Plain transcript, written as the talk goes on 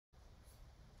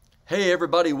Hey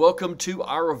everybody, welcome to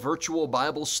our virtual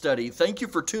Bible study. Thank you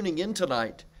for tuning in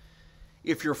tonight.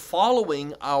 If you're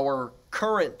following our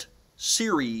current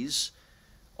series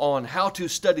on how to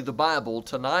study the Bible,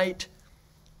 today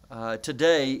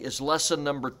is lesson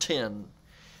number 10.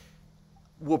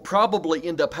 We'll probably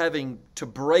end up having to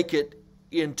break it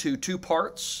into two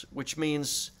parts, which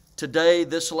means today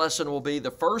this lesson will be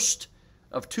the first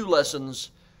of two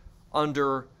lessons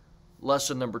under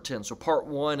lesson number 10. So part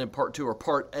 1 and part 2 are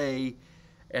part A,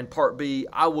 and part B,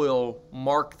 I will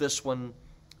mark this one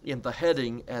in the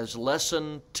heading as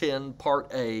lesson 10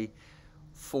 part A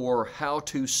for how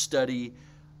to study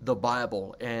the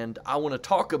Bible. And I want to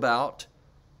talk about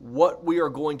what we are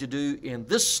going to do in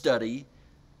this study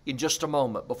in just a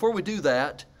moment. Before we do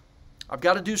that, I've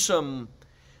got to do some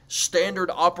standard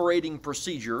operating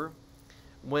procedure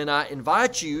when I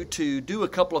invite you to do a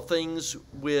couple of things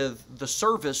with the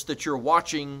service that you're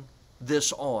watching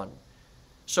this on.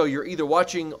 So you're either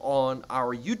watching on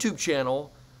our YouTube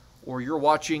channel or you're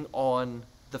watching on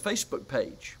the Facebook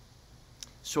page.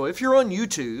 So if you're on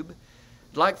YouTube,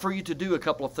 I'd like for you to do a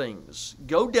couple of things.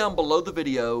 Go down below the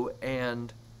video,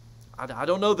 and I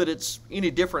don't know that it's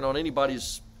any different on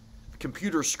anybody's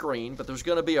computer screen, but there's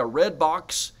going to be a red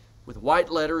box with white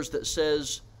letters that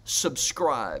says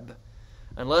subscribe.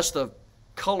 Unless the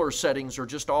color settings are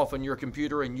just off on your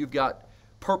computer and you've got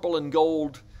purple and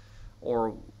gold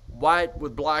or white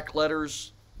with black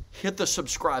letters, hit the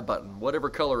subscribe button, whatever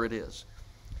color it is.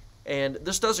 And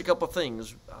this does a couple of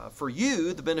things. For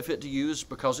you, the benefit to you is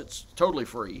because it's totally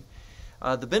free.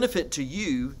 The benefit to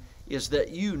you is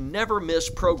that you never miss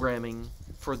programming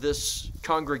for this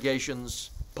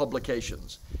congregation's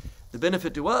publications. The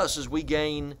benefit to us is we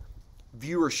gain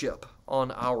viewership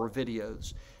on our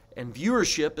videos. And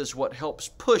viewership is what helps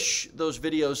push those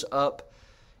videos up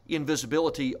in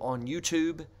visibility on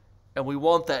YouTube, and we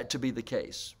want that to be the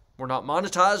case. We're not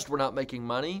monetized, we're not making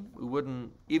money. We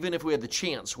wouldn't, even if we had the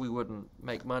chance, we wouldn't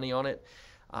make money on it.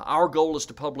 Our goal is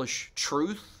to publish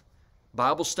truth,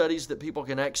 Bible studies that people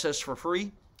can access for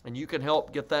free, and you can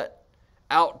help get that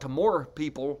out to more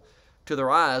people, to their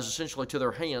eyes, essentially to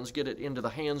their hands, get it into the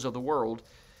hands of the world.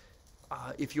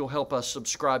 If you'll help us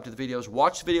subscribe to the videos,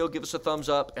 watch the video, give us a thumbs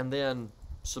up, and then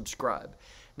subscribe.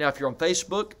 Now, if you're on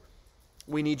Facebook,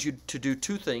 we need you to do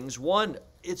two things. One,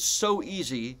 it's so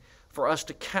easy for us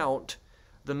to count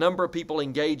the number of people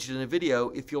engaged in a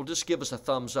video if you'll just give us a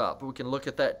thumbs up. We can look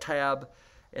at that tab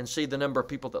and see the number of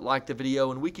people that like the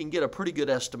video, and we can get a pretty good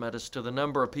estimate as to the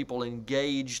number of people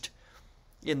engaged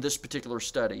in this particular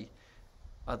study.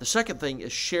 The second thing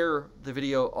is share the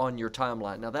video on your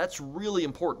timeline. Now, that's really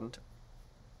important,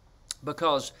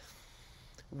 because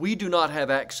we do not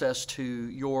have access to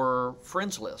your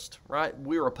friends list, right?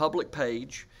 We're a public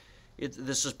page.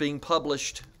 This is being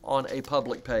published on a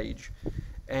public page.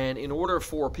 And in order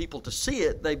for people to see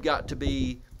it, they've got to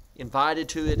be invited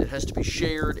to it. It has to be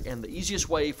shared. And the easiest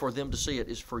way for them to see it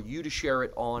is for you to share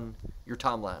it on your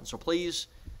timeline. So please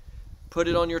put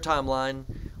it on your timeline.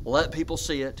 Let people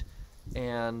see it.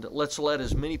 And let's let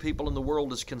as many people in the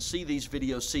world as can see these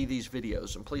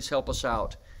videos. And please help us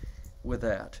out with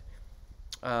that.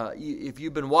 If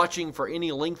you've been watching for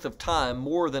any length of time,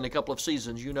 more than a couple of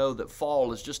seasons, you know that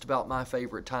fall is just about my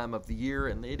favorite time of the year,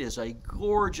 and it is a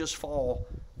gorgeous fall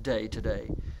day today.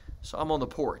 So I'm on the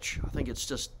porch. I think it's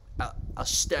just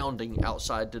astounding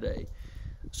outside today.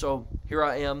 So here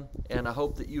I am, and I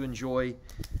hope that you enjoy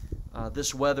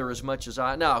this weather as much as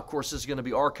I. Now, of course, this is going to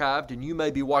be archived, and you may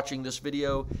be watching this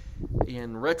video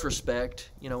in retrospect,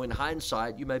 in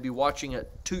hindsight. You may be watching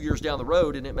it 2 years down the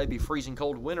road, and it may be freezing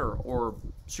cold winter or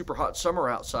super hot summer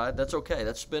outside. That's okay.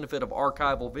 That's the benefit of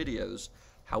archival videos.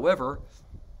 However,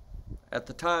 at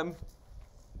the time,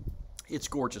 it's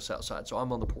gorgeous outside, so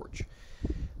I'm on the porch.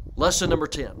 Lesson number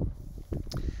 10.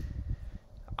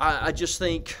 I just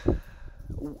think,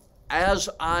 as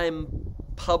I'm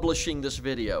publishing this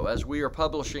video, as we are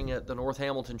publishing it, the North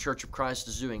Hamilton Church of Christ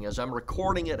is doing, as I'm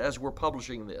recording it, as we're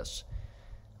publishing this,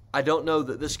 I don't know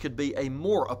that this could be a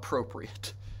more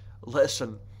appropriate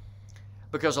lesson,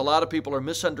 because a lot of people are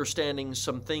misunderstanding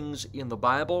some things in the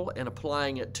Bible and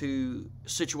applying it to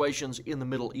situations in the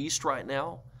Middle East right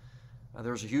now.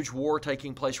 There's a huge war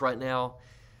taking place right now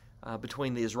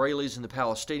between the Israelis and the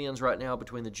Palestinians right now,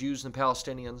 between the Jews and the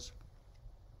Palestinians.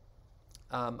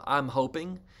 I'm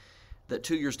hoping that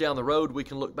 2 years down the road we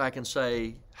can look back and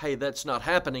say, hey, that's not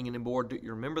happening anymore. Do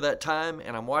you remember that time?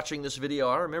 And I'm watching this video.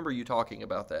 I remember you talking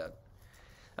about that.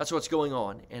 That's what's going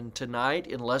on. And tonight,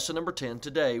 in lesson number 10,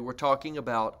 today, we're talking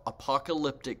about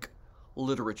apocalyptic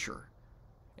literature.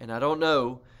 And I don't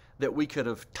know that we could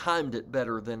have timed it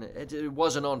better than it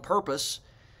wasn't on purpose.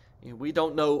 We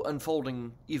don't know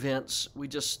unfolding events. We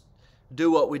just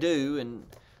do what we do, and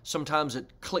sometimes it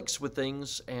clicks with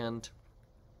things, and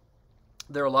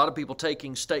there are a lot of people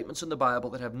taking statements in the Bible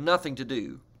that have nothing to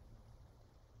do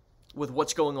with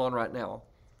what's going on right now,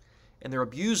 and they're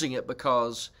abusing it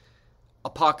because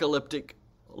apocalyptic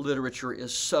literature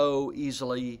is so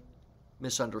easily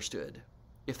misunderstood,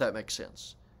 if that makes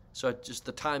sense. So just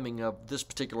the timing of this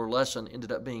particular lesson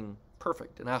ended up being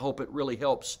perfect, and I hope it really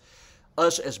helps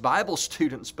us as Bible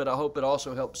students, but I hope it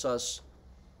also helps us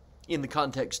in the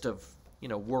context of,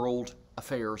 world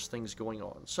affairs, things going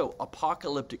on. So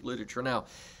apocalyptic literature. Now,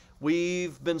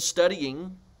 we've been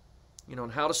studying, on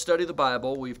how to study the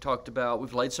Bible. We've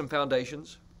laid some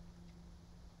foundations.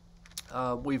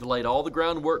 We've laid all the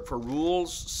groundwork for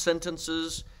rules,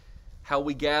 sentences, how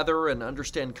we gather and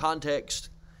understand context.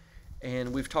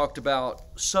 And we've talked about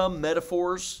some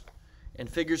metaphors and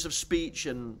figures of speech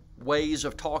and ways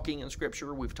of talking in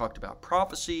Scripture. We've talked about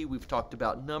prophecy. We've talked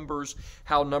about numbers,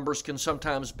 how numbers can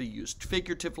sometimes be used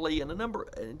figuratively, and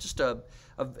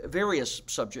various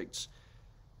subjects.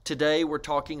 Today we're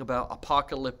talking about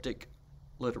apocalyptic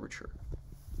literature.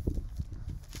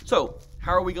 So,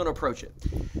 how are we going to approach it?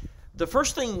 The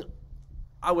first thing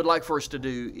I would like for us to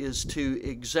do is to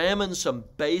examine some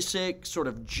basic sort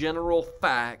of general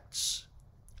facts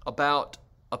about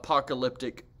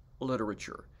apocalyptic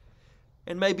literature.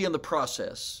 And maybe in the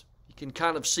process, you can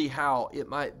kind of see how it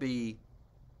might be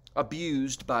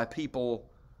abused by people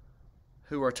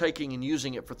who are taking and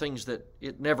using it for things that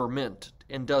it never meant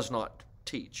and does not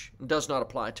teach and does not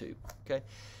apply to. Okay?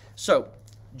 So,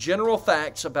 general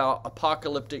facts about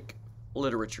apocalyptic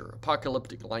literature,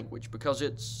 apocalyptic language, because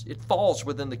it falls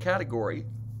within the category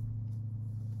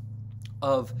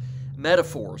of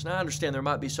metaphors. Now, I understand there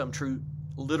might be some true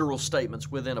literal statements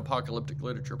within apocalyptic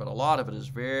literature, but a lot of it is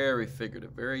very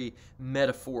figurative, very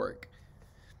metaphoric.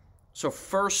 So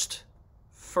first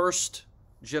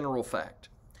general fact.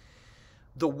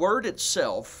 The word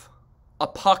itself,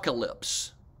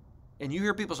 apocalypse, and you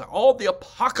hear people say, oh, the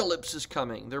apocalypse is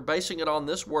coming. They're basing it on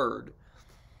this word.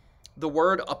 The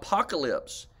word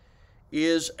apocalypse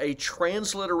is a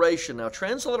transliteration. Now,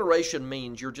 transliteration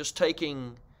means you're just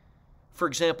taking, for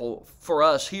example, for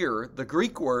us here, the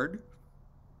Greek word.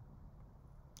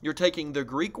 You're taking the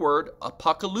Greek word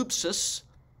apocalypsis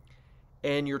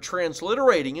and you're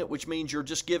transliterating it, which means you're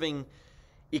just giving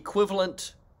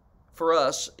equivalent, for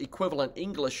us, equivalent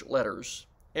English letters.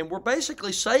 And we're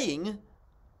basically saying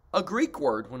a Greek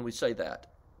word when we say that.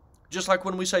 Just like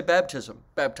when we say baptism.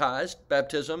 Baptized,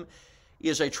 baptism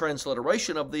is a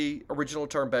transliteration of the original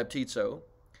term baptizo.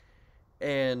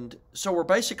 And so we're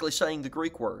basically saying the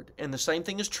Greek word. And the same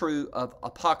thing is true of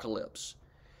apocalypse.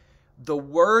 The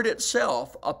word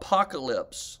itself,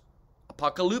 apocalypse,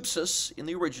 apocalypsis in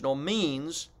the original,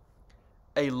 means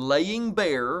a laying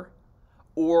bare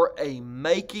or a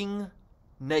making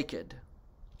naked.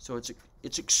 So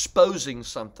it's exposing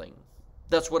something.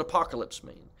 That's what apocalypse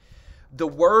means. The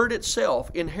word itself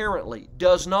inherently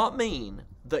does not mean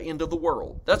the end of the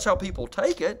world. That's how people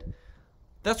take it.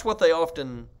 That's what they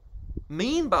often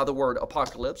mean by the word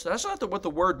apocalypse. That's not what the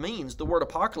word means. The word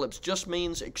apocalypse just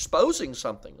means exposing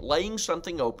something, laying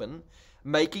something open,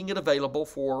 making it available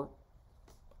for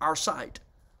our sight,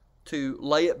 to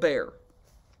lay it bare.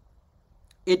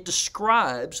 It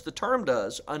describes, the term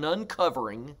does, an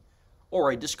uncovering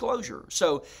or a disclosure.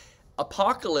 So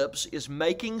apocalypse is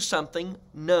making something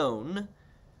known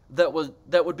that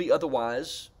would be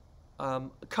otherwise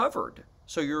covered.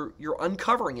 So you're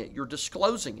uncovering it, you're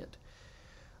disclosing it.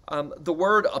 The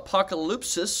word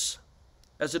apocalypsis,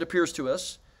 as it appears to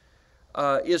us,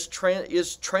 is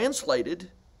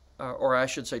translated, or I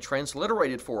should say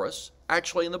transliterated for us,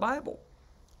 actually in the Bible.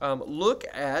 Look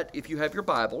at, if you have your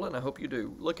Bible, and I hope you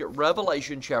do, look at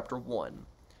Revelation chapter 1.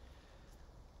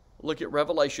 Look at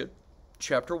Revelation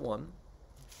chapter 1.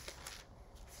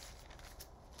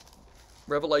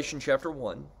 Revelation chapter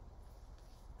 1.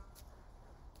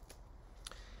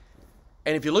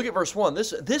 And if you look at verse 1,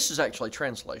 this is actually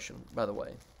translation, by the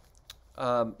way.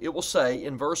 It will say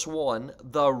in verse 1,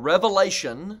 the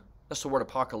revelation, that's the word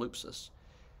apocalypsis,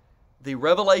 the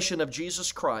revelation of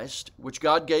Jesus Christ, which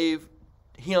God gave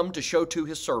him to show to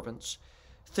his servants,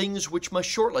 things which must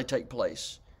shortly take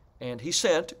place. And he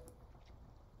sent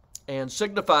and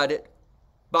signified it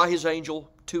by his angel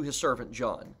to his servant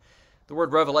John. The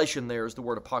word revelation there is the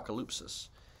word apocalypsis.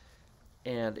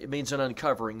 And it means an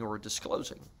uncovering or a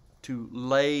disclosing. To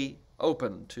lay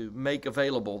open, to make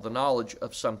available the knowledge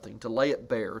of something, to lay it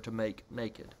bare, to make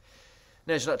naked.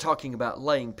 Now, he's not talking about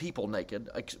laying people naked,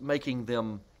 making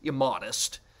them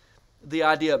immodest. the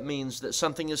idea means that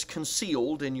something is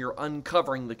concealed and you're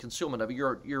uncovering the concealment of it.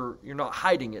 You're not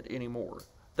hiding it anymore.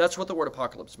 That's what the word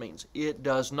apocalypse means. It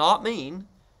does not mean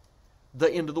the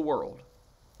end of the world.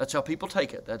 That's how people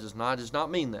take it. That does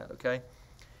not mean that, okay?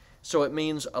 So it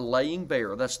means a laying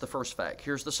bare. That's the first fact.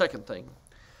 Here's the second thing.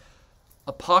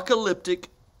 Apocalyptic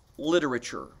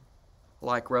literature,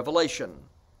 like Revelation,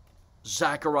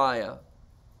 Zechariah,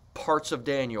 parts of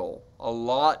Daniel, a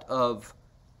lot of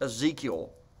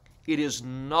Ezekiel, it is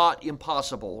not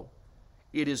impossible.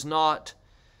 It is not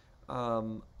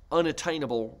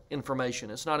unattainable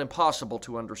information. It's not impossible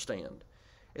to understand.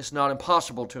 It's not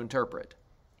impossible to interpret.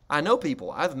 I know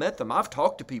people. I've met them. I've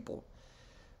talked to people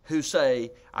who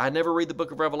say, I never read the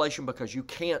book of Revelation because you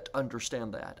can't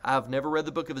understand that. I've never read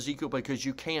the book of Ezekiel because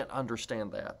you can't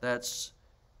understand that. That's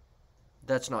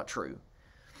not true.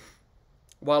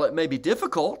 While it may be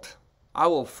difficult, I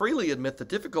will freely admit the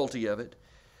difficulty of it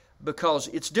because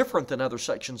it's different than other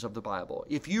sections of the Bible.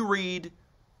 If you read,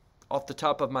 off the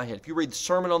top of my head, if you read the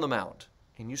Sermon on the Mount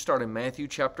and you start in Matthew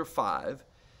chapter 5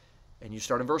 and you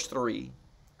start in verse 3,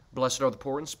 blessed are the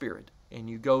poor in spirit, and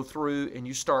you go through and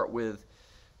you start with,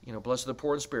 blessed are the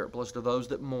poor in spirit, blessed are those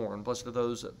that mourn, blessed are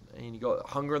those that, and you go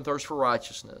hunger and thirst for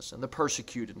righteousness, and the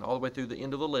persecuted, and all the way through the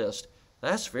end of the list.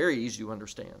 That's very easy to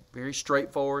understand, very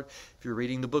straightforward. If you're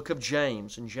reading the book of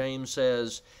James, and James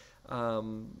says,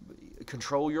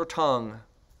 control your tongue,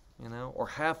 or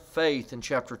have faith in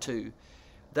chapter 2.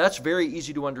 That's very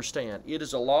easy to understand. It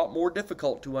is a lot more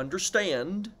difficult to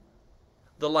understand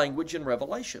the language in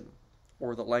Revelation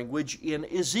or the language in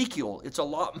Ezekiel. It's a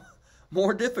lot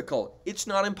more difficult. It's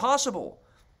not impossible.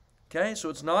 Okay, so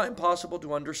it's not impossible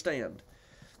to understand.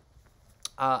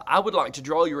 I would like to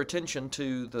draw your attention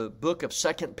to the book of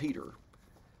 2 Peter.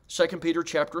 2 Peter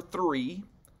chapter 3.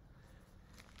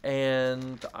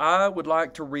 And I would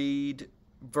like to read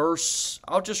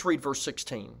I'll just read verse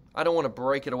 16. I don't want to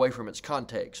break it away from its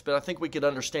context, but I think we could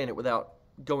understand it without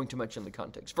going too much in the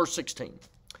context. Verse 16.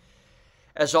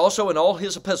 As also in all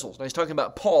his epistles. Now he's talking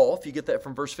about Paul, if you get that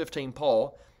from verse 15,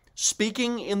 Paul,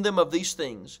 speaking in them of these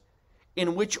things,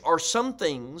 in which are some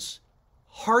things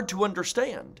hard to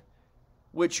understand,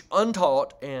 which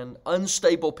untaught and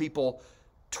unstable people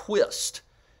twist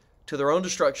to their own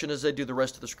destruction as they do the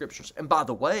rest of the Scriptures. And by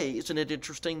the way, isn't it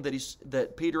interesting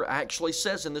that Peter actually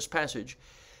says in this passage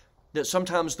that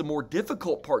sometimes the more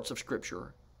difficult parts of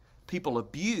Scripture people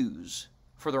abuse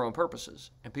for their own purposes.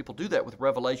 And people do that with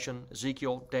Revelation,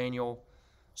 Ezekiel, Daniel,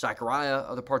 Zechariah,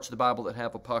 other parts of the Bible that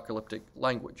have apocalyptic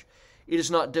language. It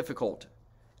is not difficult.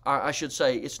 I should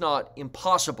say it's not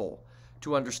impossible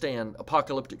to understand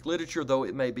apocalyptic literature, though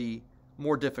it may be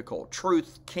more difficult.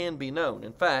 Truth can be known.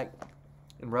 In fact,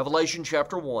 in Revelation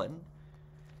chapter 1,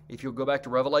 if you'll go back to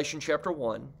Revelation chapter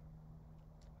 1,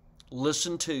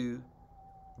 listen to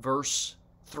verse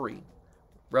 3.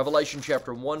 Revelation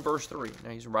chapter 1, verse 3. Now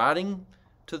he's writing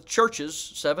to the churches,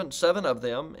 seven of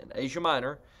them in Asia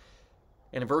Minor.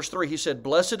 And in verse 3 he said,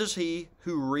 blessed is he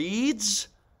who reads,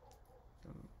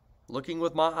 looking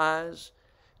with my eyes,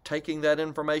 taking that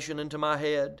information into my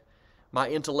head, my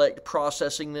intellect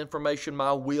processing the information,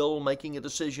 my will making a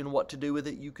decision what to do with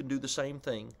it. You can do the same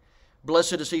thing.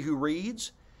 Blessed is he who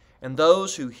reads, and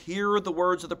those who hear the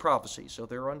words of the prophecy. So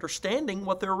they're understanding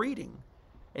what they're reading.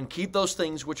 And keep those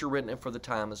things which are written, for the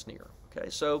time is near. Okay,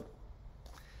 so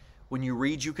when you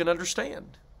read, you can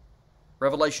understand.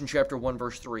 Revelation chapter 1,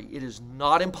 verse 3. It is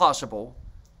not impossible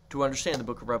to understand the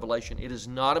book of Revelation. It is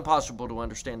not impossible to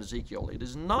understand Ezekiel. It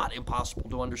is not impossible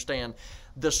to understand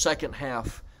the second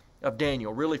half of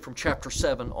Daniel, really from chapter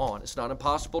 7 on. It's not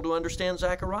impossible to understand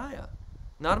Zechariah.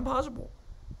 Not impossible.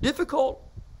 Difficult,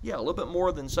 yeah, a little bit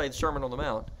more than, say, the Sermon on the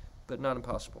Mount, but not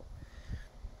impossible.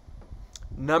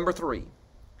 Number 3,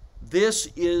 this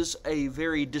is a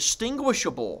very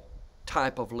distinguishable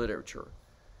type of literature.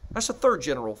 That's a third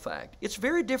general fact. It's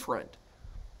very different,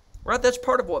 right? That's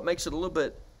part of what makes it a little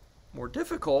bit more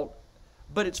difficult,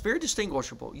 but it's very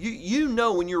distinguishable. You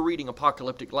know when you're reading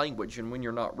apocalyptic language and when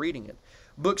you're not reading it.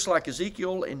 Books like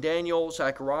Ezekiel and Daniel,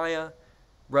 Zechariah,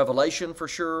 Revelation for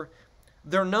sure,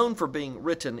 they're known for being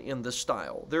written in this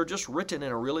style. They're just written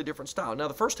in a really different style. Now,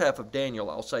 the first half of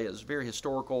Daniel, I'll say, is very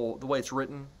historical. The way it's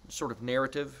written, sort of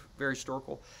narrative, very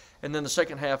historical. And then the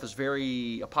second half is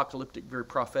very apocalyptic, very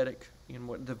prophetic in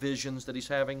what the visions that he's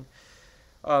having.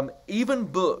 Even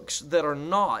books that are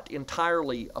not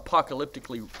entirely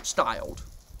apocalyptically styled,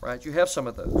 right? You have some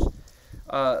of those.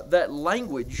 That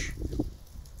language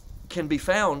can be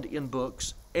found in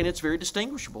books, and it's very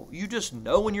distinguishable. You just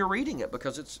know when you're reading it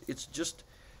because it's just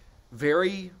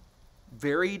very,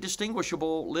 very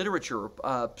distinguishable literature.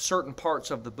 Certain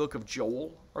parts of the book of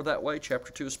Joel are that way,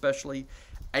 chapter 2 especially.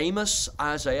 Amos,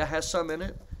 Isaiah has some in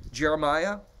it.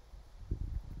 Jeremiah.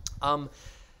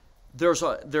 There's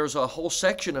a whole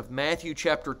section of Matthew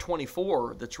chapter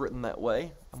 24 that's written that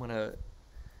way. I'm going to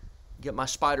get my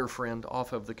spider friend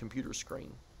off of the computer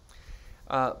screen.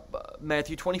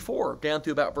 Matthew 24 down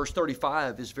through about verse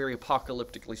 35 is very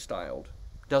apocalyptically styled.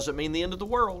 Doesn't mean the end of the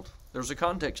world. There's a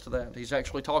context to that. He's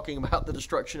actually talking about the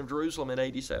destruction of Jerusalem in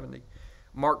AD 70.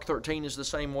 Mark 13 is the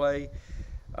same way.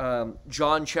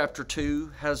 John chapter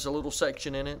 2 has a little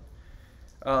section in it.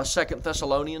 2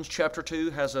 Thessalonians chapter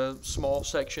 2 has a small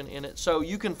section in it. So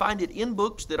you can find it in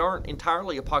books that aren't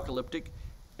entirely apocalyptic,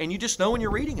 and you just know when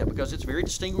you're reading it because it's very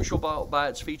distinguishable by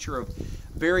its feature of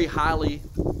very highly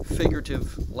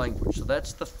figurative language. So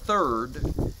that's the third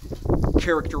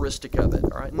characteristic of it.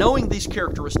 All right? Knowing these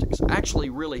characteristics actually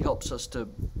really helps us to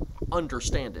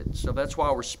understand it. So that's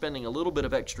why we're spending a little bit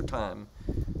of extra time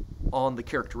on the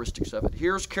characteristics of it.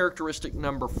 Here's characteristic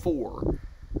number 4,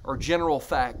 or general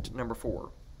fact number 4.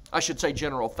 I should say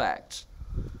general facts.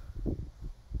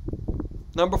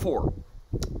 Number 4,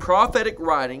 prophetic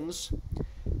writings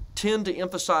tend to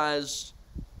emphasize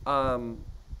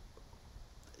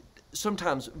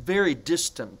sometimes very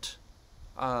distant,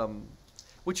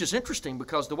 which is interesting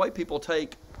because the way people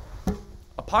take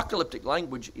apocalyptic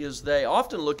language is they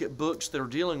often look at books that are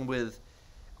dealing with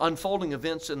unfolding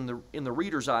events in the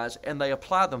reader's eyes, and they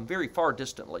apply them very far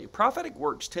distantly. Prophetic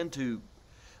works tend to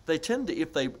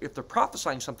if they're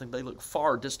prophesying something, they look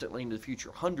far distantly into the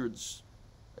future, hundreds,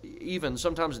 even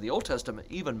sometimes in the Old Testament,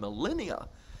 even millennia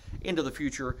into the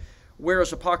future,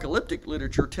 whereas apocalyptic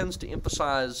literature tends to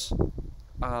emphasize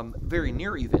very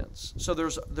near events. So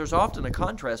there's often a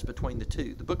contrast between the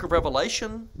two. The book of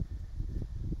Revelation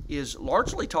is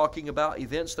largely talking about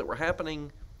events that were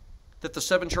happening that the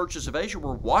 7 churches of Asia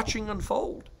were watching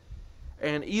unfold.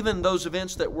 And even those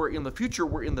events that were in the future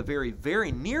were in the very,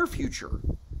 very near future,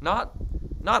 not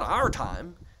our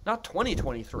time, not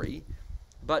 2023,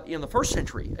 but in the 1st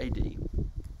century AD.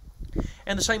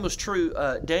 And the same was true.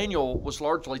 Daniel was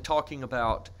largely talking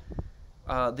about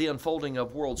the unfolding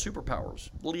of world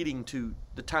superpowers leading to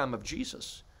the time of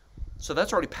Jesus. So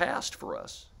that's already passed for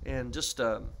us. And just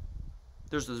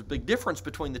there's this big difference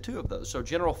between the two of those. So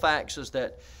general facts is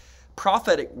that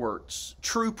prophetic works,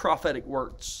 true prophetic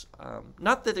works,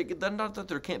 not that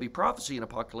there can't be prophecy in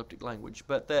apocalyptic language,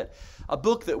 but that a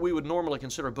book that we would normally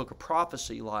consider a book of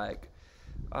prophecy, like,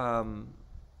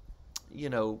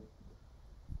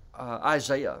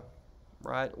 Isaiah,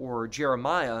 right, or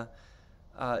Jeremiah,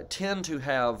 tend to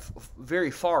have very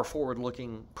far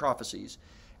forward-looking prophecies,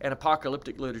 and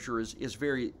apocalyptic literature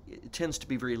tends to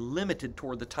be very limited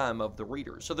toward the time of the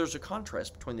reader. So there's a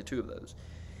contrast between the two of those.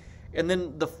 And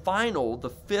then the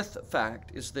 5th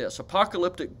fact is this: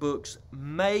 apocalyptic books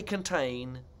may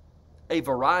contain a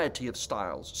variety of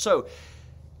styles. So,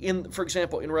 for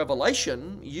example, in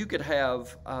Revelation, you could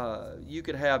have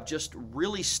just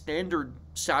really standard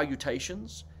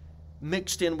salutations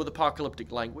mixed in with apocalyptic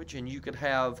language, and you could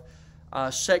have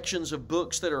sections of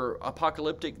books that are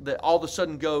apocalyptic that all of a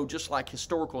sudden go just like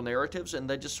historical narratives, and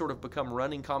they just sort of become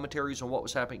running commentaries on what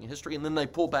was happening in history, and then they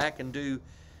pull back and do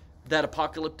that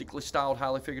apocalyptically styled,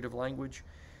 highly figurative language.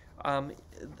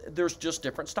 There's just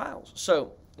different styles.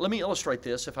 So let me illustrate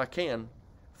this, if I can,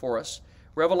 for us.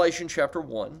 Revelation chapter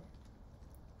 1.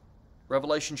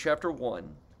 Revelation chapter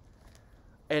 1.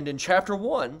 And in chapter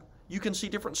 1, you can see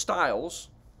different styles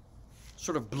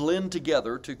sort of blend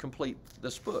together to complete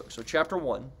this book. So chapter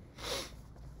 1.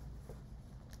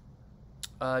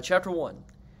 Chapter 1.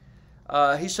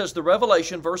 He says, the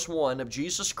revelation, verse 1, of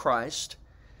Jesus Christ,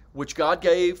 which God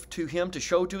gave to him to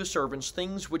show to his servants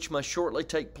things which must shortly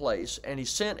take place. And he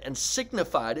sent and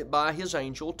signified it by his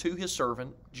angel to his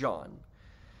servant John.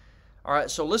 All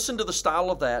right, so listen to the style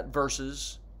of that,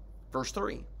 verse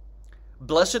 3.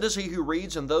 Blessed is he who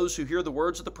reads and those who hear the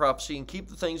words of the prophecy and keep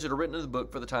the things that are written in the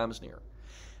book, for the time is near.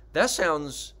 That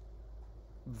sounds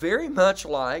very much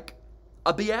like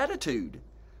a beatitude,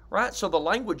 right? So the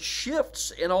language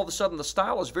shifts, and all of a sudden the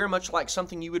style is very much like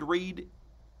something you would read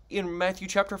in Matthew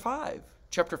chapter 5,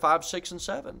 6, and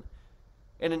 7.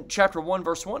 And in chapter 1,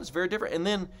 verse 1, it's very different. And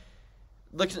then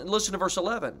listen to verse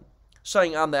 11,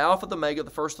 saying, I'm the Alpha, the Omega,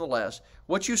 the first and the last.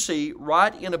 What you see,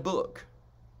 write in a book.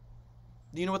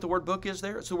 Do you know what the word book is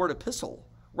there? It's the word epistle.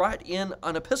 Write in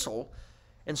an epistle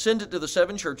and send it to the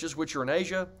 7 churches which are in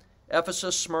Asia,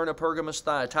 Ephesus, Smyrna, Pergamos,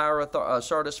 Thyatira,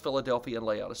 Sardis, Philadelphia, and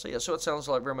Laodicea. So it sounds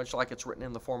like very much like it's written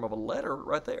in the form of a letter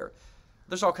right there.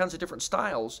 There's all kinds of different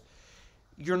styles.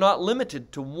 You're not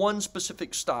limited to one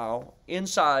specific style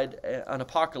inside an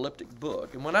apocalyptic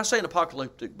book. And when I say an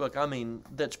apocalyptic book, I mean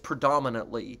that's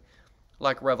predominantly,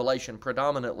 like Revelation,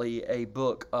 predominantly a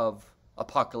book of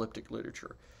apocalyptic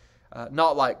literature.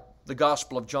 Not like the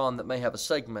Gospel of John that may have a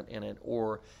segment in it,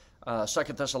 or 2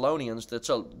 Thessalonians it's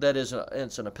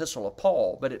an epistle of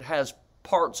Paul, but it has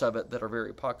parts of it that are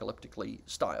very apocalyptically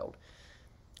styled.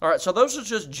 All right, so those are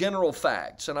just general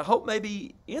facts, and I hope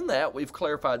maybe in that we've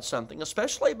clarified something,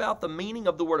 especially about the meaning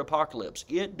of the word apocalypse.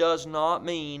 It does not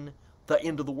mean the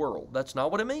end of the world. That's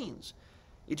not what it means.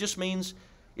 It just means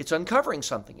it's uncovering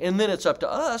something, and then it's up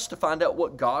to us to find out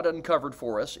what God uncovered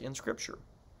for us in Scripture.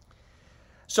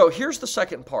 So here's the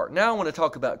second part. Now I want to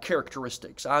talk about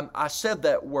characteristics. I said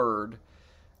that word,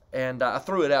 and I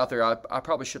threw it out there. I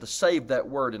probably should have saved that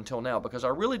word until now, because I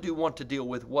really do want to deal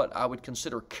with what I would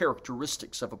consider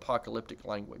characteristics of apocalyptic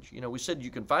language. You know, we said you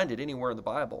can find it anywhere in the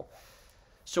Bible.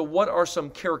 So what are some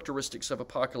characteristics of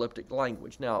apocalyptic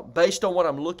language? Now, based on what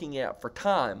I'm looking at for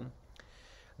time,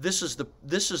 this is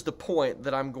the point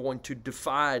that I'm going to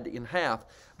divide in half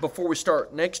before we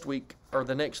start next week or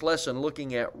the next lesson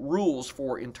looking at rules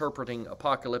for interpreting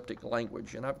apocalyptic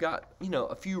language. And I've got,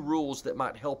 a few rules that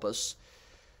might help us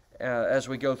as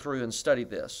we go through and study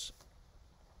this.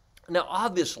 Now,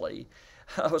 obviously,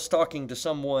 I was talking to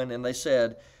someone and they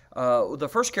said, the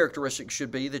first characteristic should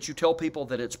be that you tell people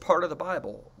that it's part of the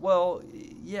Bible. Well,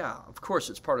 yeah, of course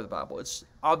it's part of the Bible. It's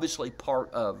obviously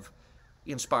part of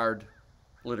inspired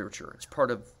literature. It's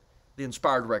part of the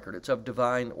inspired record. It's of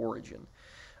divine origin.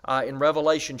 In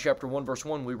Revelation chapter 1, verse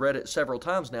 1, we read it several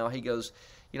times now. He goes,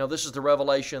 this is the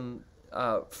revelation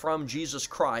from Jesus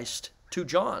Christ to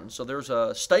John. So there's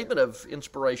a statement of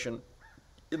inspiration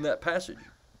in that passage.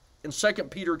 In 2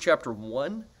 Peter chapter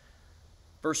 1,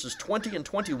 verses 20 and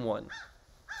 21,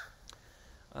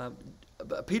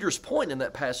 Peter's point in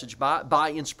that passage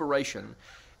by inspiration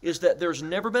is that there's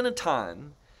never been a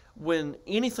time when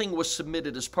anything was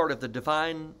submitted as part of the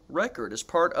divine record, as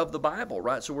part of the Bible,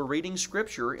 right? So we're reading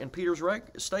Scripture, and Peter's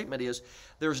statement is,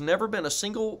 there's never been a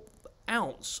single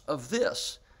ounce of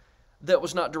this that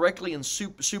was not directly and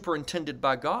superintended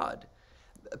by God.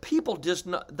 People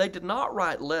they did not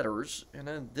write letters,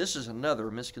 and this is another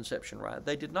misconception, right?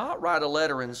 They did not write a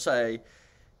letter and say,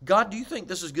 God, do you think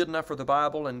this is good enough for the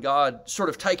Bible? And God, sort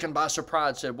of taken by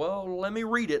surprise, said, well, let me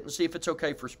read it and see if it's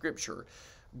okay for Scripture.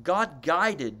 God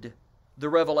guided the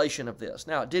revelation of this.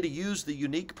 Now, did he use the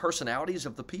unique personalities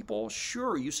of the people?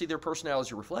 Sure, you see their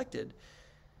personalities reflected.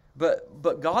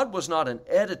 But God was not an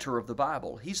editor of the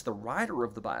Bible. He's the writer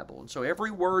of the Bible. And so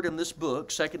every word in this book,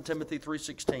 2 Timothy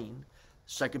 3:16,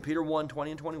 2 Peter 1,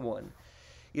 20 and 21,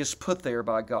 is put there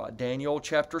by God. Daniel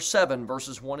chapter 7,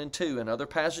 verses 1 and 2, and other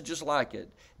passages like it,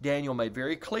 Daniel made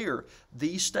very clear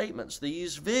these statements,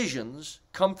 these visions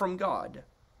come from God.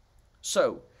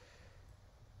 So,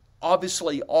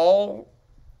 obviously, all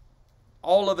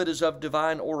of it is of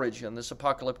divine origin, this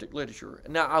apocalyptic literature.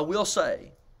 Now, I will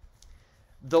say,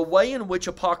 the way in which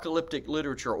apocalyptic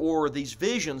literature, or these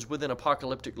visions within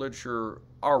apocalyptic literature,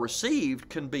 are received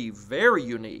can be very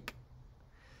unique.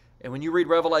 And when you read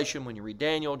Revelation, when you read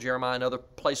Daniel, Jeremiah, and other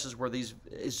places where these,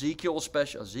 Ezekiel,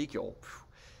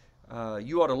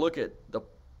 you ought to look at the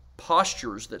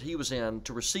postures that he was in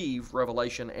to receive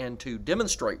revelation and to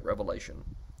demonstrate revelation,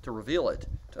 to reveal it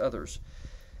to others.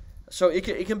 So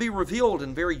it can be revealed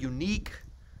in very unique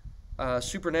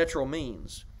supernatural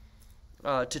means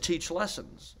to teach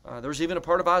lessons. There's even a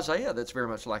part of Isaiah that's very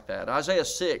much like that. Isaiah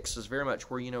 6 is very much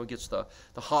where, he gets the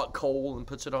hot coal and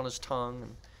puts it on his tongue.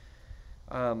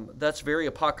 And that's very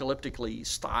apocalyptically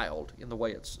styled in the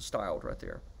way it's styled right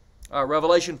there.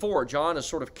 Revelation 4, John is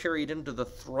sort of carried into the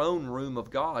throne room of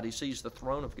God. He sees the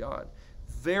throne of God.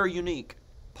 Very unique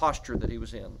posture that he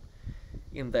was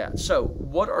in that. So,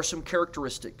 what are some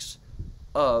characteristics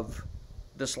of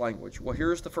this language? Well,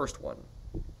 here's the first one.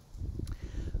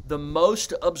 The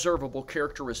most observable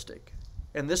characteristic,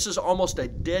 and this is almost a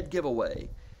dead giveaway,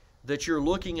 that you're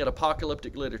looking at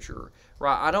apocalyptic literature,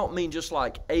 right? I don't mean just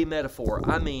like a metaphor.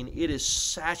 I mean it is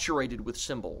saturated with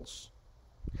symbols.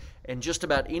 And just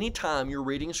about any time you're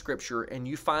reading Scripture and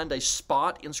you find a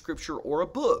spot in Scripture or a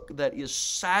book that is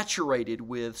saturated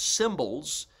with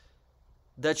symbols,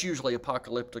 that's usually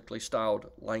apocalyptically styled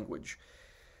language.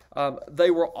 They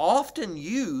were often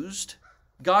used,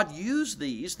 God used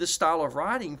this style of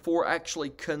writing for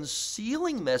actually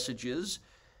concealing messages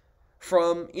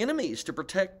from enemies, to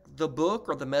protect the book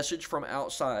or the message from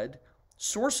outside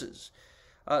sources.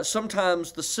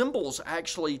 Sometimes the symbols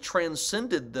actually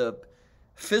transcended the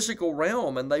physical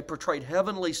realm, and they portrayed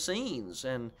heavenly scenes.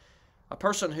 And a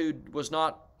person who was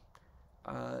not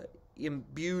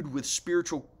imbued with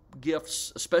spiritual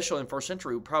gifts, especially in first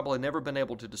century, would probably never been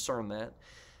able to discern that.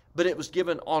 But it was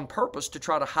given on purpose to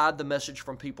try to hide the message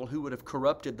from people who would have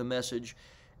corrupted the message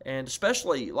And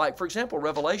especially, like, for example,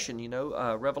 Revelation,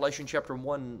 Revelation chapter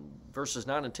 1, verses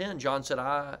 9 and 10, John said,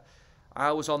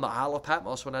 I was on the Isle of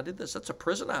Patmos when I did this. That's a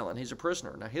prison island. He's a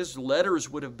prisoner. Now, his letters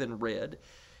would have been read.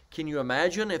 Can you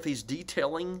imagine if he's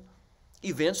detailing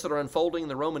events that are unfolding in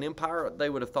the Roman Empire? They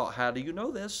would have thought, how do you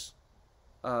know this?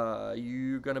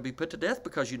 You're going to be put to death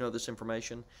because you know this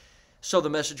information. So the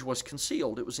message was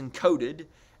concealed. It was encoded,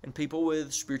 and people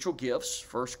with spiritual gifts,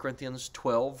 1 Corinthians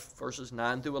 12, verses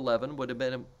 9 through 11, would have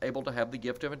been able to have the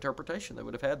gift of interpretation. They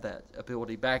would have had that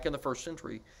ability. Back in the first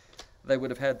century, they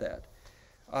would have had that.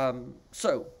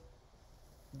 So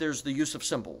there's the use of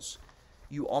symbols.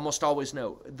 You almost always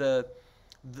know. The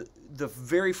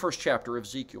very first chapter of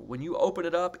Ezekiel, when you open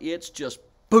it up, it's just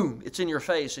boom, it's in your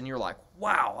face, and you're like,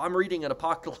 wow, I'm reading an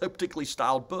apocalyptically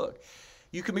styled book.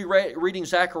 You can be reading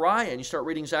Zechariah, and you start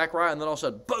reading Zechariah, and then all of a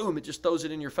sudden, boom, it just throws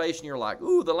it in your face, and you're like,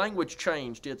 ooh, the language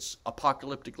changed. It's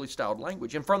apocalyptically styled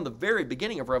language. And from the very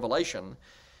beginning of Revelation,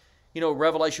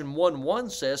 Revelation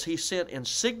 1:1 says he sent and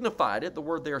signified it, the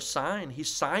word there, sign, he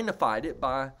signified it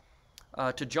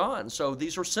to John. So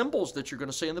these are symbols that you're going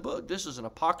to see in the book. This is an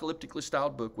apocalyptically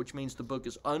styled book, which means the book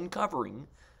is uncovering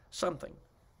something.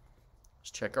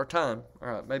 Let's check our time. All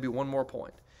right, maybe one more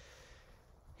point.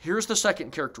 Here's the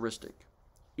second characteristic.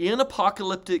 In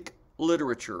apocalyptic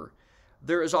literature,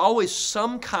 there is always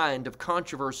some kind of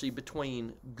controversy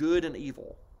between good and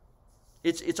evil.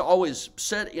 It's always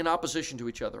set in opposition to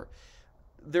each other.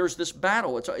 There's this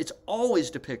battle. It's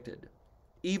always depicted.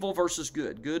 Evil versus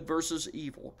good. Good versus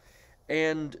evil.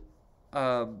 And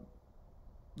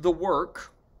the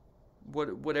work,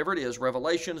 whatever it is,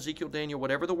 Revelation, Ezekiel, Daniel,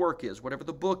 whatever the work is, whatever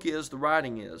the book is, the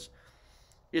writing is,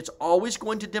 it's always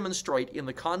going to demonstrate in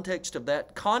the context of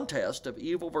that contest of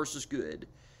evil versus good,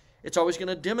 it's always going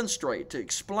to demonstrate, to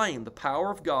explain the power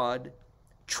of God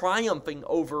triumphing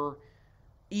over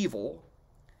evil,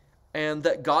 and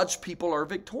that God's people are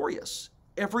victorious.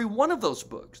 Every one of those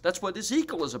books. That's what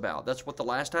Ezekiel is about. That's what the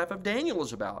last half of Daniel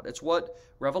is about. It's what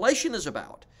Revelation is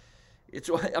about. It's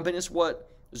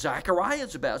what Zechariah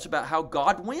is about. It's about how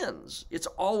God wins. It's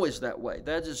always that way.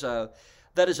 That is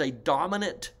a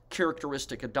dominant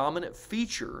characteristic, a dominant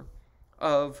feature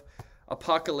of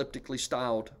apocalyptically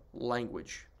styled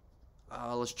language.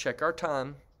 Let's check our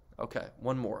time. Okay,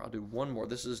 one more. I'll do one more.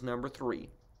 This is number 3.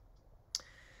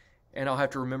 And I'll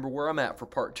have to remember where I'm at for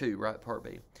part 2, right? Part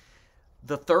B.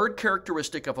 The third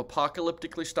characteristic of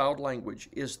apocalyptically styled language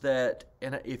is that,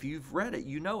 and if you've read it,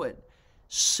 you know it,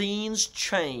 scenes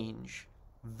change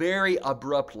very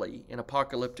abruptly in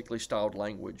apocalyptically styled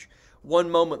language. One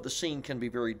moment the scene can be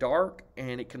very dark,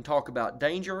 and it can talk about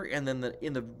danger, and then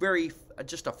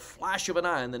just a flash of an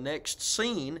eye in the next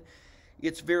scene,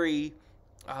 it's very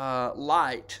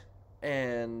light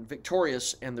and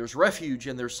victorious, and there's refuge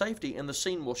and there's safety, and the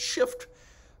scene will shift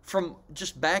from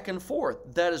just back and forth.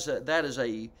 That is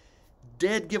a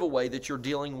dead giveaway that you're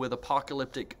dealing with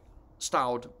apocalyptic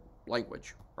styled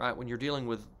language, right? When you're dealing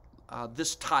with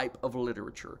this type of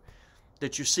literature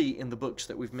that you see in the books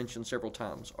that we've mentioned several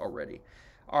times already.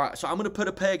 All right, so I'm going to put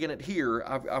a peg in it here.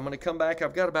 I'm going to come back.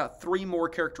 I've got about 3 more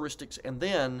characteristics, and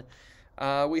then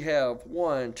we have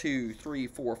 1, 2, 3,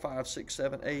 4, 5, 6,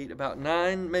 7, 8, about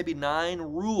 9, maybe 9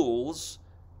 rules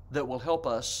that will help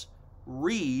us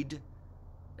read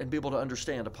and be able to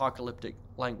understand apocalyptic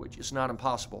language. It's not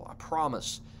impossible, I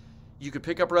promise. You could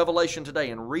pick up Revelation today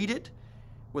and read it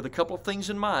with a couple of things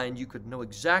in mind. You could know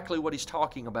exactly what he's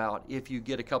talking about if you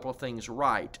get a couple of things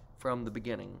right from the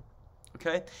beginning.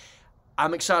 Okay?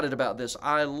 I'm excited about this.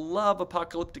 I love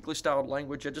apocalyptically styled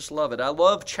language. I just love it. I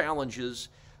love challenges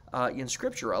in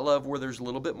Scripture. I love where there's a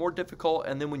little bit more difficult,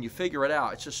 and then when you figure it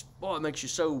out, it's just, it makes you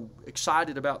so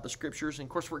excited about the Scriptures. And of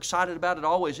course, we're excited about it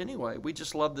always anyway. We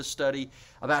just love this study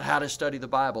about how to study the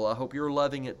Bible. I hope you're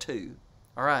loving it too.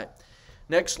 All right.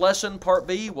 Next lesson, part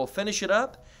B, we'll finish it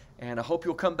up, and I hope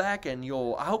you'll come back and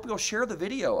I hope you'll share the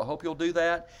video. I hope you'll do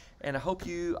that, and I hope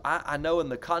I know in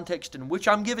the context in which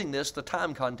I'm giving this, the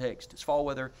time context, it's fall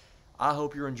weather. I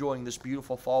hope you're enjoying this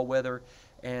beautiful fall weather.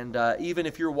 And even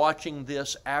if you're watching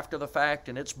this after the fact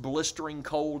and it's blistering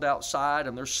cold outside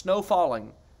and there's snow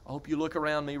falling, I hope you look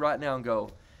around me right now and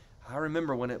go, I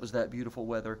remember when it was that beautiful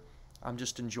weather. I'm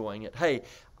just enjoying it. Hey,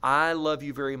 I love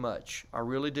you very much. I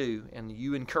really do. And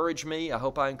you encourage me. I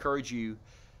hope I encourage you.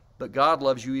 But God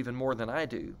loves you even more than I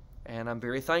do. And I'm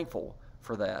very thankful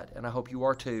for that. And I hope you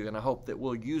are too. And I hope that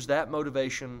we'll use that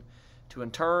motivation to in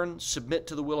turn submit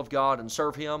to the will of God and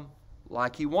serve Him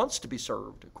like He wants to be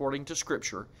served, according to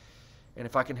Scripture. And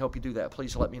if I can help you do that,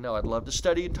 please let me know. I'd love to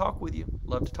study and talk with you.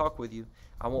 Love to talk with you.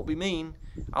 I won't be mean.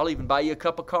 I'll even buy you a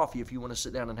cup of coffee if you want to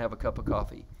sit down and have a cup of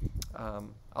coffee.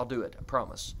 I'll do it, I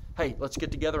promise. Hey, let's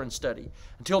get together and study.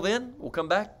 Until then, we'll come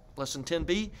back, lesson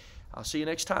 10b. I'll see you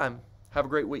next time. Have a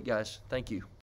great week, guys. Thank you.